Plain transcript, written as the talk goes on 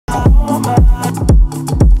Boom. Boom.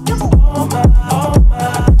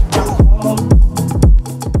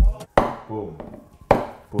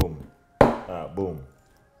 Boom.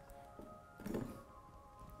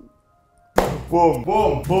 Boom,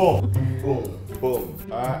 boom, boom, boom,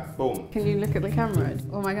 boom. Alright, boom. Can you look at the camera?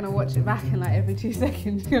 Or am I gonna watch it back in like every 2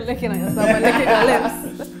 seconds? You're looking at yourself and licking your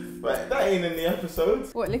lips. But that ain't in the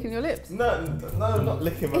episode. What, licking your lips? No, not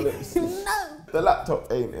licking my lips. No. The laptop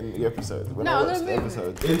ain't in the episode. When I watch the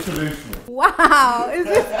episode. Introduce me. Wow, is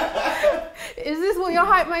this what your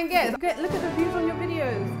hype man gets? Look at the views on your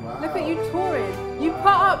videos. Wow. Look at you touring. You put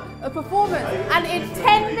up a performance and in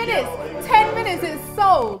 10 minutes it's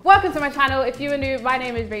sold. Welcome to my channel. If you are new, my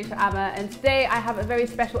name is Rachel Amma and today I have a very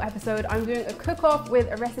special episode. I'm doing a cook-off with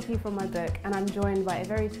a recipe from my book and I'm joined by a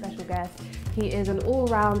very special guest. He is an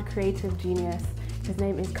all-round creative genius. His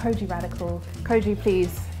name is Kojey Radical. Kojey,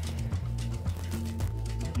 please.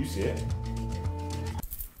 You see it?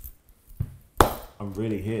 I'm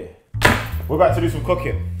really here. We're about to do some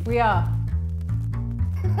cooking. We are.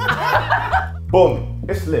 Boom,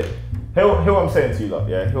 it's lit. Hear what I'm saying to you lot,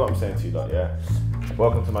 yeah? Hear what I'm saying to you lot, yeah?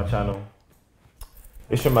 Welcome to my channel.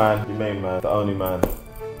 It's your man, your main man, the only man,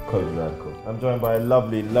 Kojey Radical. I'm joined by a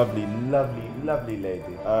lovely, lovely, lovely, lovely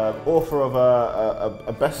lady. Author of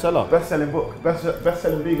a bestseller, best-selling book,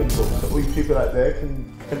 best-selling vegan book. So all you people out there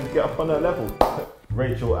can get up on that level.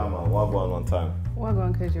 Rachel Amma, wagwan one time.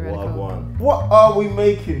 Wagwan, Kojey Radical. Wagwan. What are we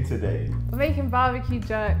making today? We're making barbecue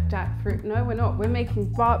jerk jackfruit. No, we're not. We're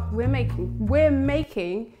making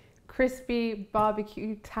crispy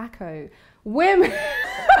barbecue taco. Look,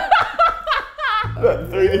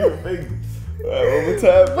 3 different things. One more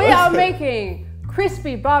time. We are making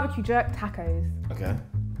crispy barbecue jerk tacos. Okay.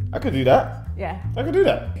 I could do that. Yeah. I could do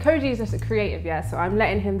that. Kojey is just a creative, yeah, so I'm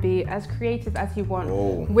letting him be as creative as he wants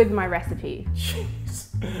with my recipe. Jeez.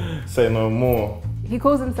 Say no more. He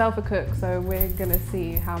calls himself a cook, so we're gonna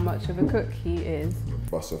see how much of a cook he is.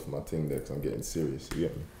 Bust off my thing there because I'm getting serious, you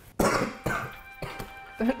get me?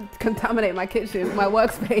 Don't contaminate my kitchen, my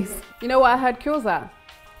workspace. You know what I heard cures that?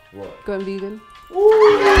 What? Going vegan.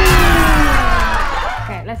 Ooh.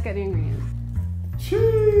 Okay, let's get the ingredients.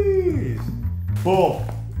 Cheese. Boom.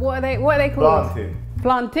 What are they called? Plantain.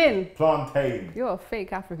 Plantain. Plantain. You're a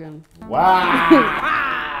fake African. Wow.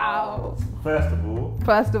 Wow.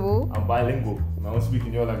 First of all, I'm bilingual. I don't speak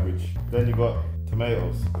in your language. Then you got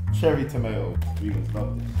tomatoes. Cherry tomato. Vegans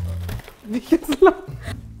love this. Vegans love.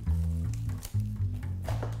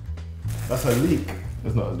 That's a leek.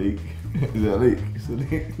 It's not a leek. Is it a leek? It's a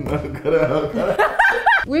leek. No, cut it out.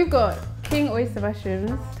 We've got king oyster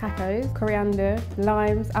mushrooms, tacos, coriander,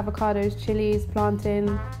 limes, avocados, chilies,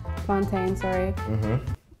 plantain, sorry.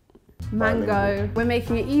 Mango. We're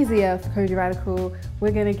making it easier for Kojey Radical.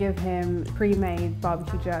 We're gonna give him pre-made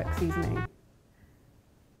barbecue jerk seasoning.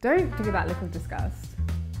 Don't do that look of disgust.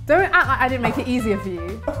 Don't act like I didn't make it easier for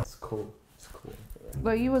you. It's cool. It's cool.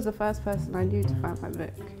 Well, you was the first person I knew to find my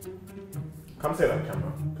book. Come say that on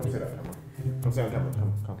camera. Come say that on camera. Come say it on camera.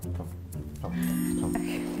 Come.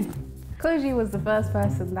 Kojey was the first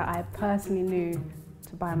person that I personally knew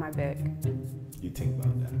to buy my book. You think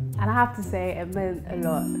about that. And I have to say, it meant a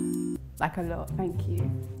lot. Like a lot. Thank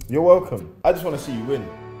you. You're welcome. I just want to see you win.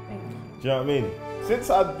 Thank you. Do you know what I mean? Since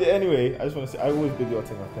I did anyway, I just want to say, I always big your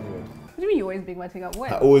thing up anyway. What do you mean you always big my thing up?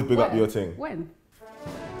 When? I always big up your thing. When?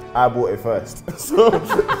 I bought it first. So.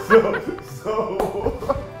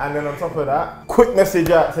 And then on top of that, quick message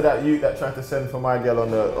out to that youth that tried to send for my girl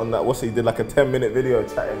on that, what's it, he did like a 10-minute video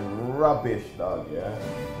chatting rubbish, dog, yeah?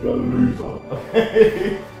 You're a loser.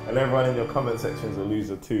 And everyone in your comment section is a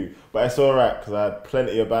loser too. But it's alright, because I had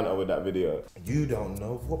plenty of banter with that video. You don't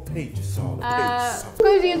know what page you saw.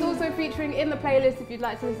 Kojey is also featuring in the playlist if you'd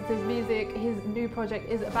like to listen to his music. His new project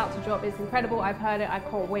is about to drop. It's incredible. I've heard it. I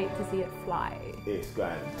can't wait to see it fly. It's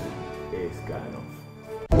going off.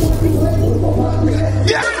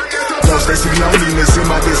 Yeah. No stress and loneliness in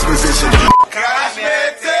my disposition.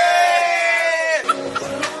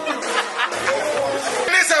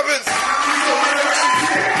 This happens.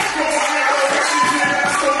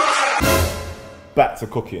 Back to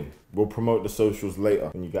cooking. We'll promote the socials later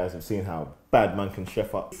when you guys have seen how bad man can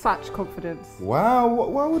chef up. Such confidence. Wow,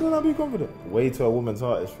 why wouldn't I be confident? Way to a woman's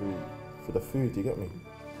heart is for the food, you get me?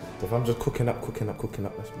 If I'm just cooking up, that's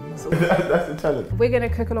the challenge. We're gonna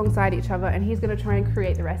cook alongside each other and he's gonna try and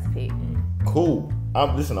create the recipe. Cool.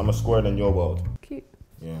 Listen, I'm a squirrel in your world. Cute.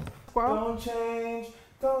 Yeah. Squirrel?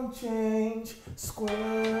 Don't change,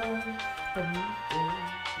 squirrel.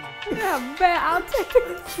 Yeah, I'll take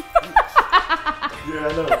it. Yeah, I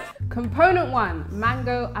know. Component 1,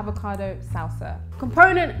 mango avocado salsa.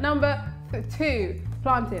 Component number 2,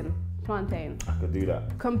 plantain. plantain. I could do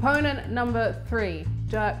that. Component number 3,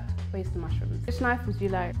 jerked oyster mushrooms. Which knife would you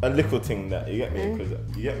like? A little thing that, you get me? Because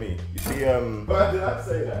you get me? You see, why did I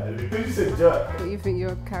say that? Because you said jerk. What, you think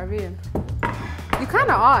you're Caribbean? You kind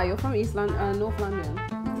of are. You're from North London.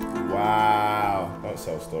 Wow. Don't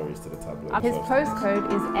sell stories to the tabloids. His postcode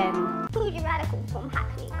is N. Kojey Radical from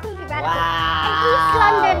Hackney. Kojey Radical. An East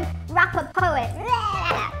London rapper poet.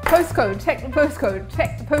 Postcode. Check the postcode.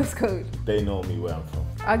 Check the postcode. They know me where I'm from.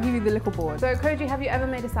 I'll give you the little board. So, Kojey, have you ever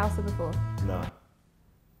made a salsa before? Nah.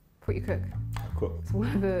 What you cook? Cool. It's one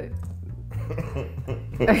of the...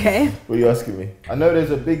 Okay. What are you asking me? I know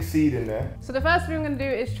there's a big seed in there. So the first thing I'm going to do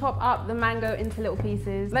is chop up the mango into little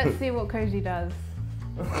pieces. Let's see what Kojey does.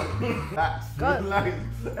 Relax. God. Relax.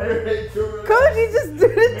 Hey, Rachel, relax. Kojey, just do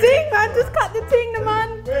the thing, man. Just cut the thing, the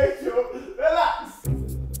man. Rachel, relax.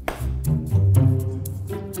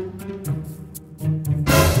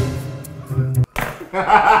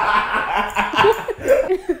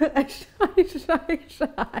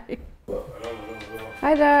 Shy.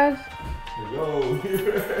 Hi, Dad. Yo.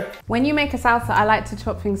 When you make a salsa, I like to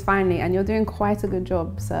chop things finely, and you're doing quite a good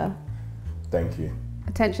job, sir. Thank you.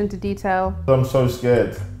 Attention to detail. I'm so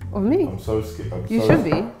scared. Of me? I'm so scared. You should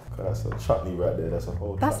be. That's a chutney right there. That's a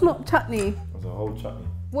whole That's chutney. not chutney. That's a whole chutney.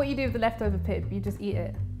 What you do with the leftover pip, you just eat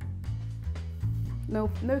it. No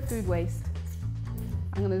food waste.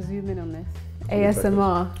 I'm gonna zoom in on this.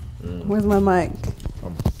 ASMR. Where's my mic?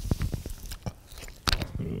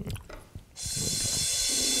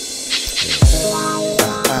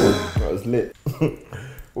 That was lit.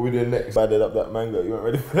 What we doing next? Batted up that mango. You weren't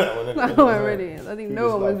ready for that one? I weren't ready. I think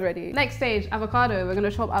no one was ready. Next stage, avocado. We're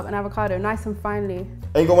gonna chop up an avocado nice and finely.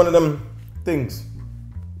 Ain't got one of them things.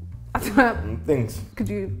 Could Things.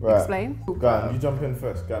 you Right. explain? Go on, you jump in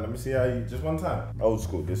first. Go on, let me see how you, just one time. Old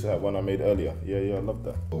school, this is that one I made earlier. Yeah, I love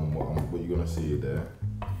that. What you gonna see there?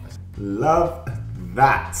 Love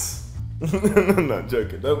that. No,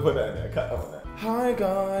 joking, don't put that in there, cut that one out. Hi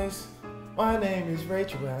guys, my name is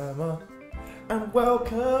Rachel Hammer, and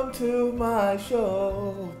welcome to my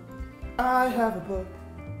show. I have a book,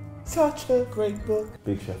 such a great book.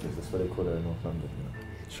 Big chef is, that's what they call her in North London, you know.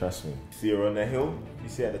 Trust me. See her on the hill? You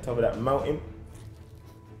see her at the top of that mountain?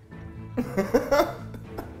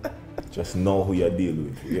 Just know who you're dealing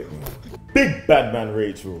with, you get me? Big bad man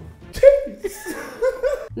Rachel. Jeez.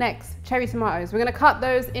 Next, cherry tomatoes. We're gonna cut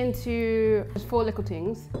those into just 4 little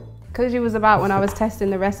things. Kojey was about when I was testing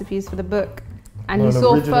the recipes for the book, and he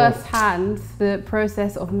saw firsthand the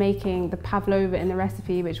process of making the pavlova in the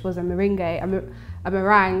recipe, which was a meringue, a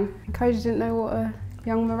meringue. Kojey didn't know what a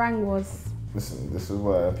young meringue was. Listen, this is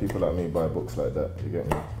why people like me buy books like that, you get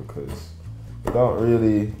me? Because they don't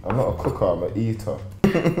really, I'm not a cooker, I'm an eater.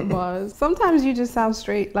 Was. Sometimes you just sound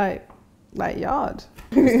straight like yard.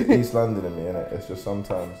 It's the East London in me, innit? It's just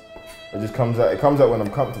sometimes, it comes out when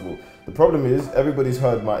I'm comfortable. The problem is, everybody's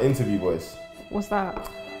heard my interview voice. What's that?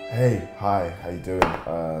 Hey, hi, how you doing?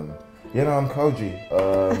 You know, I'm Kojey.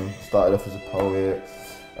 Started off as a poet.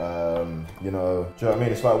 You know, do you know what I mean?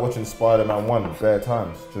 It's like watching Spider-Man 1 bare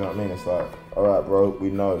times. Do you know what I mean? It's like, all right, bro, we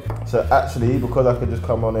know. So actually, because I could just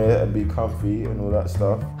come on here and be comfy and all that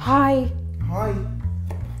stuff. Hi. Hi.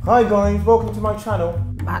 Hi guys, welcome to my channel.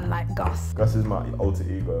 Man like Gus. Gus is my alter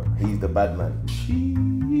ego. He's the bad man.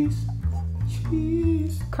 Cheese.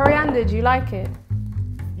 Cheese. Coriander, do you like it?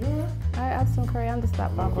 Yeah. I add some coriander to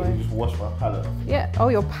that bad You boy. just wash my palate. Yeah. Oh,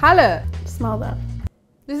 your palate. Smell that.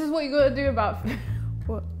 This is what you gotta do about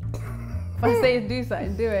what? If I say do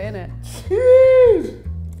something, do it, innit? Cheese.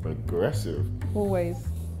 Aggressive. Always.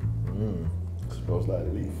 Smells like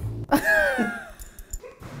leaf.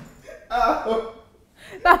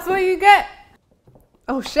 That's what you get.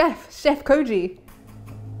 Oh, Chef Kojey.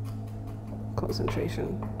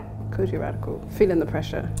 Concentration. Kojey Radical. Feeling the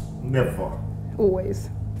pressure. Never. Always.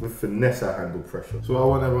 With finesse, I handle pressure. So what I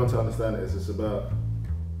want everyone to understand is it's about.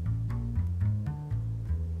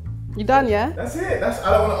 You done, yeah? That's it.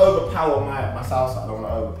 I don't want to overpower my salsa. I don't want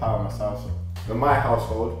to overpower my salsa. In my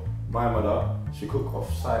household, my mother, she cooked off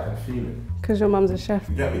sight and feeling. Because your mum's a chef.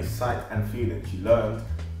 You get me? Sight and feeling. She learned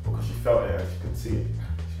because she felt it and she could see it.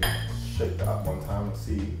 She could shake that up one time and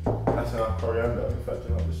see. That's enough coriander. In fact,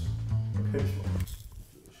 you know, just a pinch one.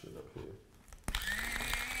 Shit up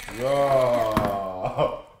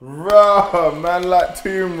here. Raw, man like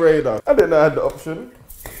Tomb Raider. I didn't know I had the option.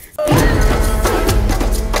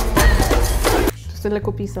 Just a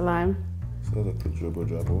little piece of lime. So like a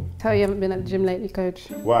dribble. Tell you haven't been at the gym lately, Coach.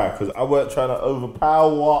 Why? Because I weren't trying to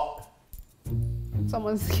overpower.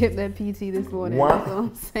 Someone skipped their PT this morning. What? That's all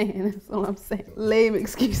I'm saying. That's all I'm saying. Lame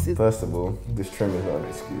excuses. First of all, this trim is not an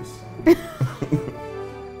excuse.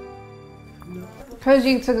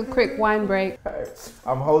 Kojey took a quick wine break.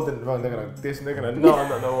 I'm holding it wrong. They're gonna no, I'm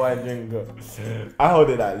not no wine drinker. I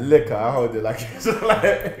hold it like liquor. I hold it like it's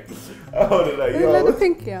like. I hold it like yo. Let the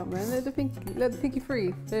pinky out, man. Let the pinky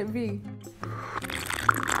free. Let it be.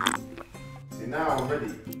 See, now I'm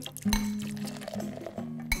ready.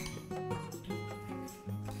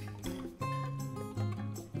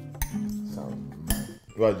 Sounds mad.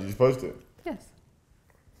 Right, did you post it? Yes.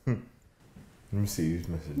 Let me see whose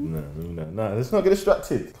message. No, let's not get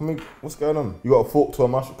distracted. What's going on? You got a fork to a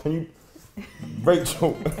mushroom. Can you,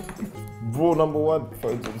 Rachel? Rule number 1,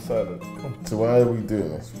 phones on silent. So why are we doing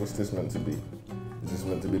this? What's this meant to be? Is this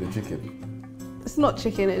meant to be the chicken? It's not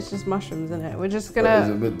chicken. It's just mushrooms, isn't it? We're just But gonna. is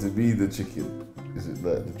it meant to be the chicken? Is it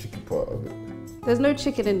like the chicken part of it? There's no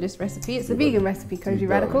chicken in this recipe. It's a vegan recipe, Kojey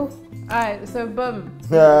Radical. Alright, so boom.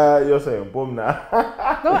 You're saying boom now.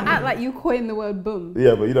 Don't act like you coined the word boom.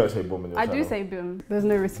 Yeah, but you don't say boom in your I channel. do say boom. There's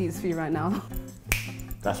no receipts for you right now.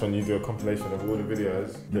 That's when you do a compilation of all the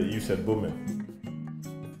videos that you said boom in.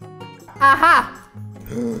 Aha!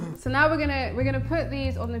 So now we're gonna put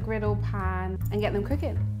these on the griddle pan and get them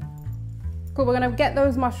cooking. Cool, we're gonna get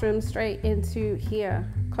those mushrooms straight into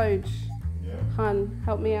here. Koj, Yeah. hun,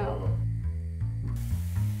 help me out.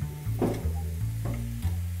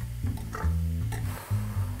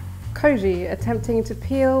 Kojey attempting to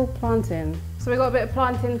peel plantain. So we got a bit of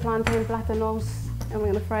plantain, platanos, and we're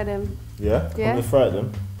gonna fry them. Yeah? Yeah. I'm just fried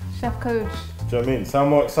them. Chef Koj. Do you know what I mean? Sound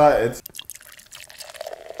more excited.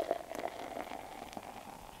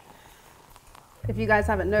 If you guys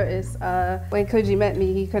haven't noticed, when Kojey met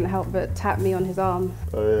me, he couldn't help but tap me on his arm.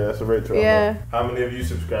 Oh yeah, that's a Rachel. Yeah. How many of you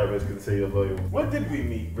subscribers can say you're loyal? Where did we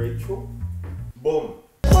meet, Rachel? Boom.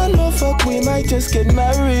 One more fuck, we might just get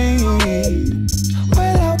married.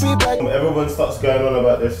 Well, I'll be back. Everyone starts going on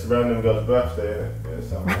about this random girl's birthday, innit? Yeah, it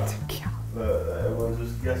sounds like. Look, everyone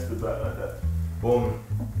just guessed the back like that. Boom.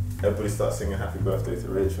 Everybody starts singing happy birthday to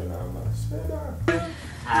Rachel now. I'm like, spare that.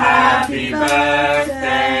 Happy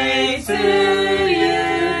birthday to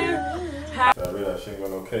you. So I realised she ain't got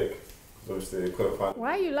no cake. Obviously, they couldn't find.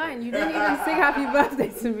 Why are you lying? You didn't even sing happy birthday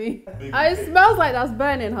to me. It smells like that's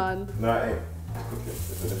burning, hun. No, it ain't. Cook it.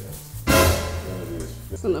 It's delicious.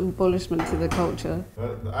 It's an abolishment to the culture.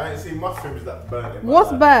 I ain't seen mushrooms that burnt in my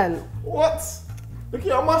What's life. burnt? What? Look at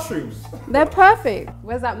your mushrooms. They're perfect.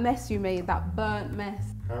 Where's that mess you made? That burnt mess.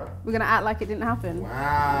 Huh? We're gonna act like it didn't happen. Wow.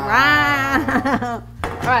 Wow.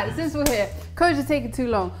 Alright, since we're here, Kojey's taking too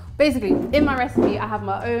long. Basically, in my recipe, I have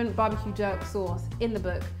my own barbecue jerk sauce in the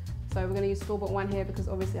book. So we're gonna use store-bought one here because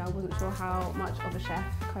obviously I wasn't sure how much of a chef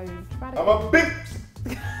Kojey Radical. I'm a big.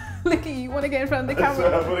 Look at you want to get in front of the I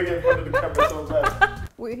camera. want to get in front of the camera so bad.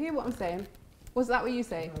 Wait, hear what I'm saying? Was that what you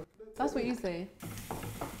say? That's what you say.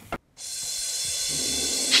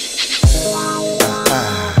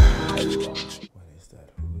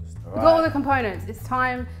 We've got all the components. It's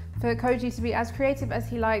time for Kojey to be as creative as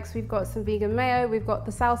he likes. We've got some vegan mayo, we've got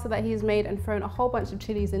the salsa that he's made and thrown a whole bunch of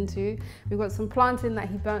chilies into. We've got some plantain that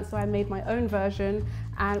he burnt, so I made my own version.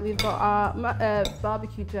 And we've got our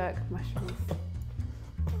barbecue jerk mushrooms.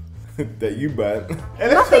 That you burnt. Hey,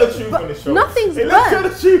 let's tell the truth on this show. Nothing's Hey, let's tell the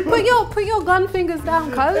burnt. truth. Put your gun fingers down,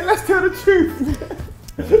 cuz. Hey, let's tell the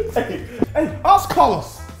truth. hey, ask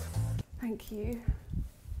Carlos. Thank you.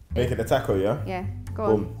 Making a taco, yeah? Yeah, go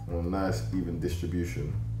on. Boom. Oh, nice, even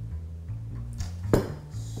distribution.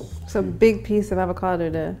 It's a big piece of avocado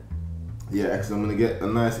there. Yeah, because I'm gonna get a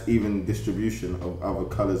nice, even distribution of other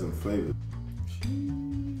colors and flavors.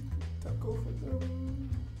 Taco for them.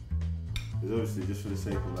 It's obviously just for the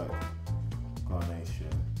sake of like carnation.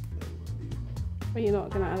 Are you not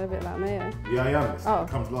gonna add a bit of that mayo? Yeah, I am. Oh. It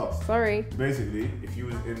comes last. Sorry. Basically, if you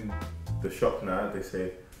was in the shop now, they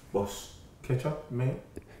say, boss, ketchup, mayo?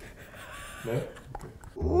 No? Okay.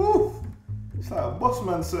 Ooh! It's like a boss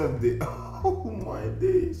man served it. Oh my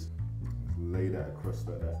days. Lay that across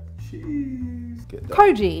like that. Cheese. Get that.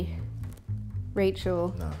 Kojey.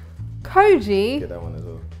 Rachel. No. Kojey. Get that one as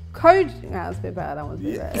well. Kojey. Nah, that's a bit better. That one's a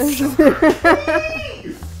bit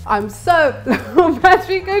better. I'm so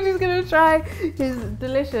Patrick. Kojey's gonna try his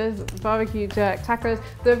delicious barbecue jerk tacos.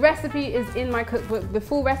 The recipe is in my cookbook. The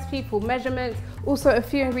full recipe, full measurements. Also, a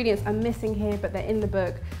few ingredients are missing here, but they're in the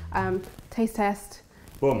book. Taste test.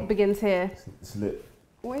 Boom. Begins here. It's lit.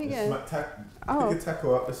 Where are you Let's going? smack Oh. Pick a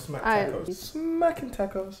taco up. Let's smack Alright. tacos. Smacking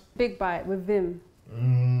tacos. Big bite with Vim.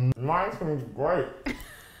 Mine's gonna be great.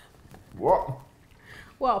 What?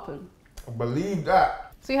 What happened? Believe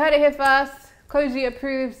that. So you heard it here first. Kojey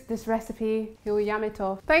approves this recipe. He'll yam it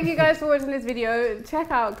off. Thank you guys for watching this video.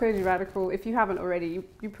 Check out Kojey Radical if you haven't already.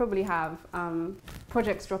 You probably have.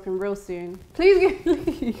 Projects dropping real soon. Please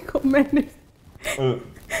give you got menace.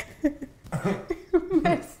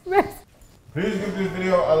 Mess. Please give this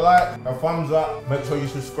video a like, a thumbs up. Make sure you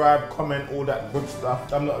subscribe, comment, all that good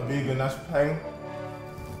stuff. I'm not a vegan, that's pain.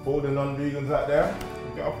 For all the non-vegans out there,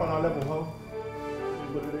 get up on our level, ho. It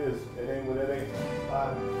is what it is. It ain't what it ain't.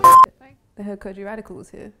 Bye. They heard Kojey Radical was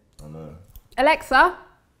here. I know. Alexa.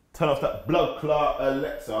 Turn off that blood clot,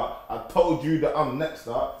 Alexa. I told you that I'm next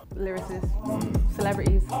up. Lyricists.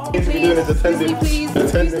 Celebrities. Please. Excuse me, please.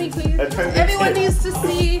 Excuse me, please. Everyone needs to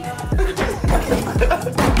see.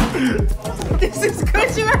 This is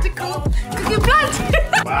Kojey Radical. Cooking blood.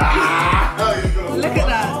 Look at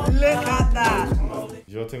that. Look at that.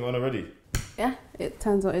 Is your thing on already? Yeah, it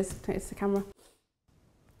turns out it's the camera.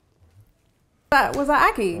 Was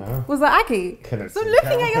that Aki? Was that Aki? Stop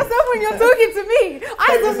looking at yourself when you're talking to me.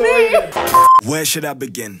 Eyes on me. Where should I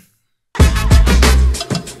begin?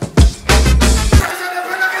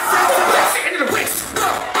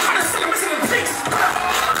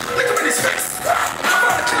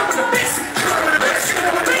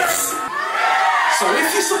 So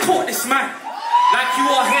if you support this man, like you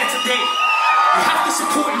are here today, you have to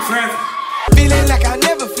support him forever. Feeling like I'll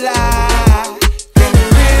never fly.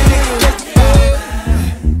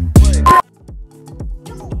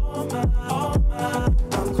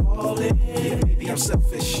 Maybe I'm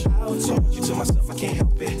selfish. I told you to myself I can't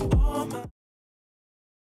help it.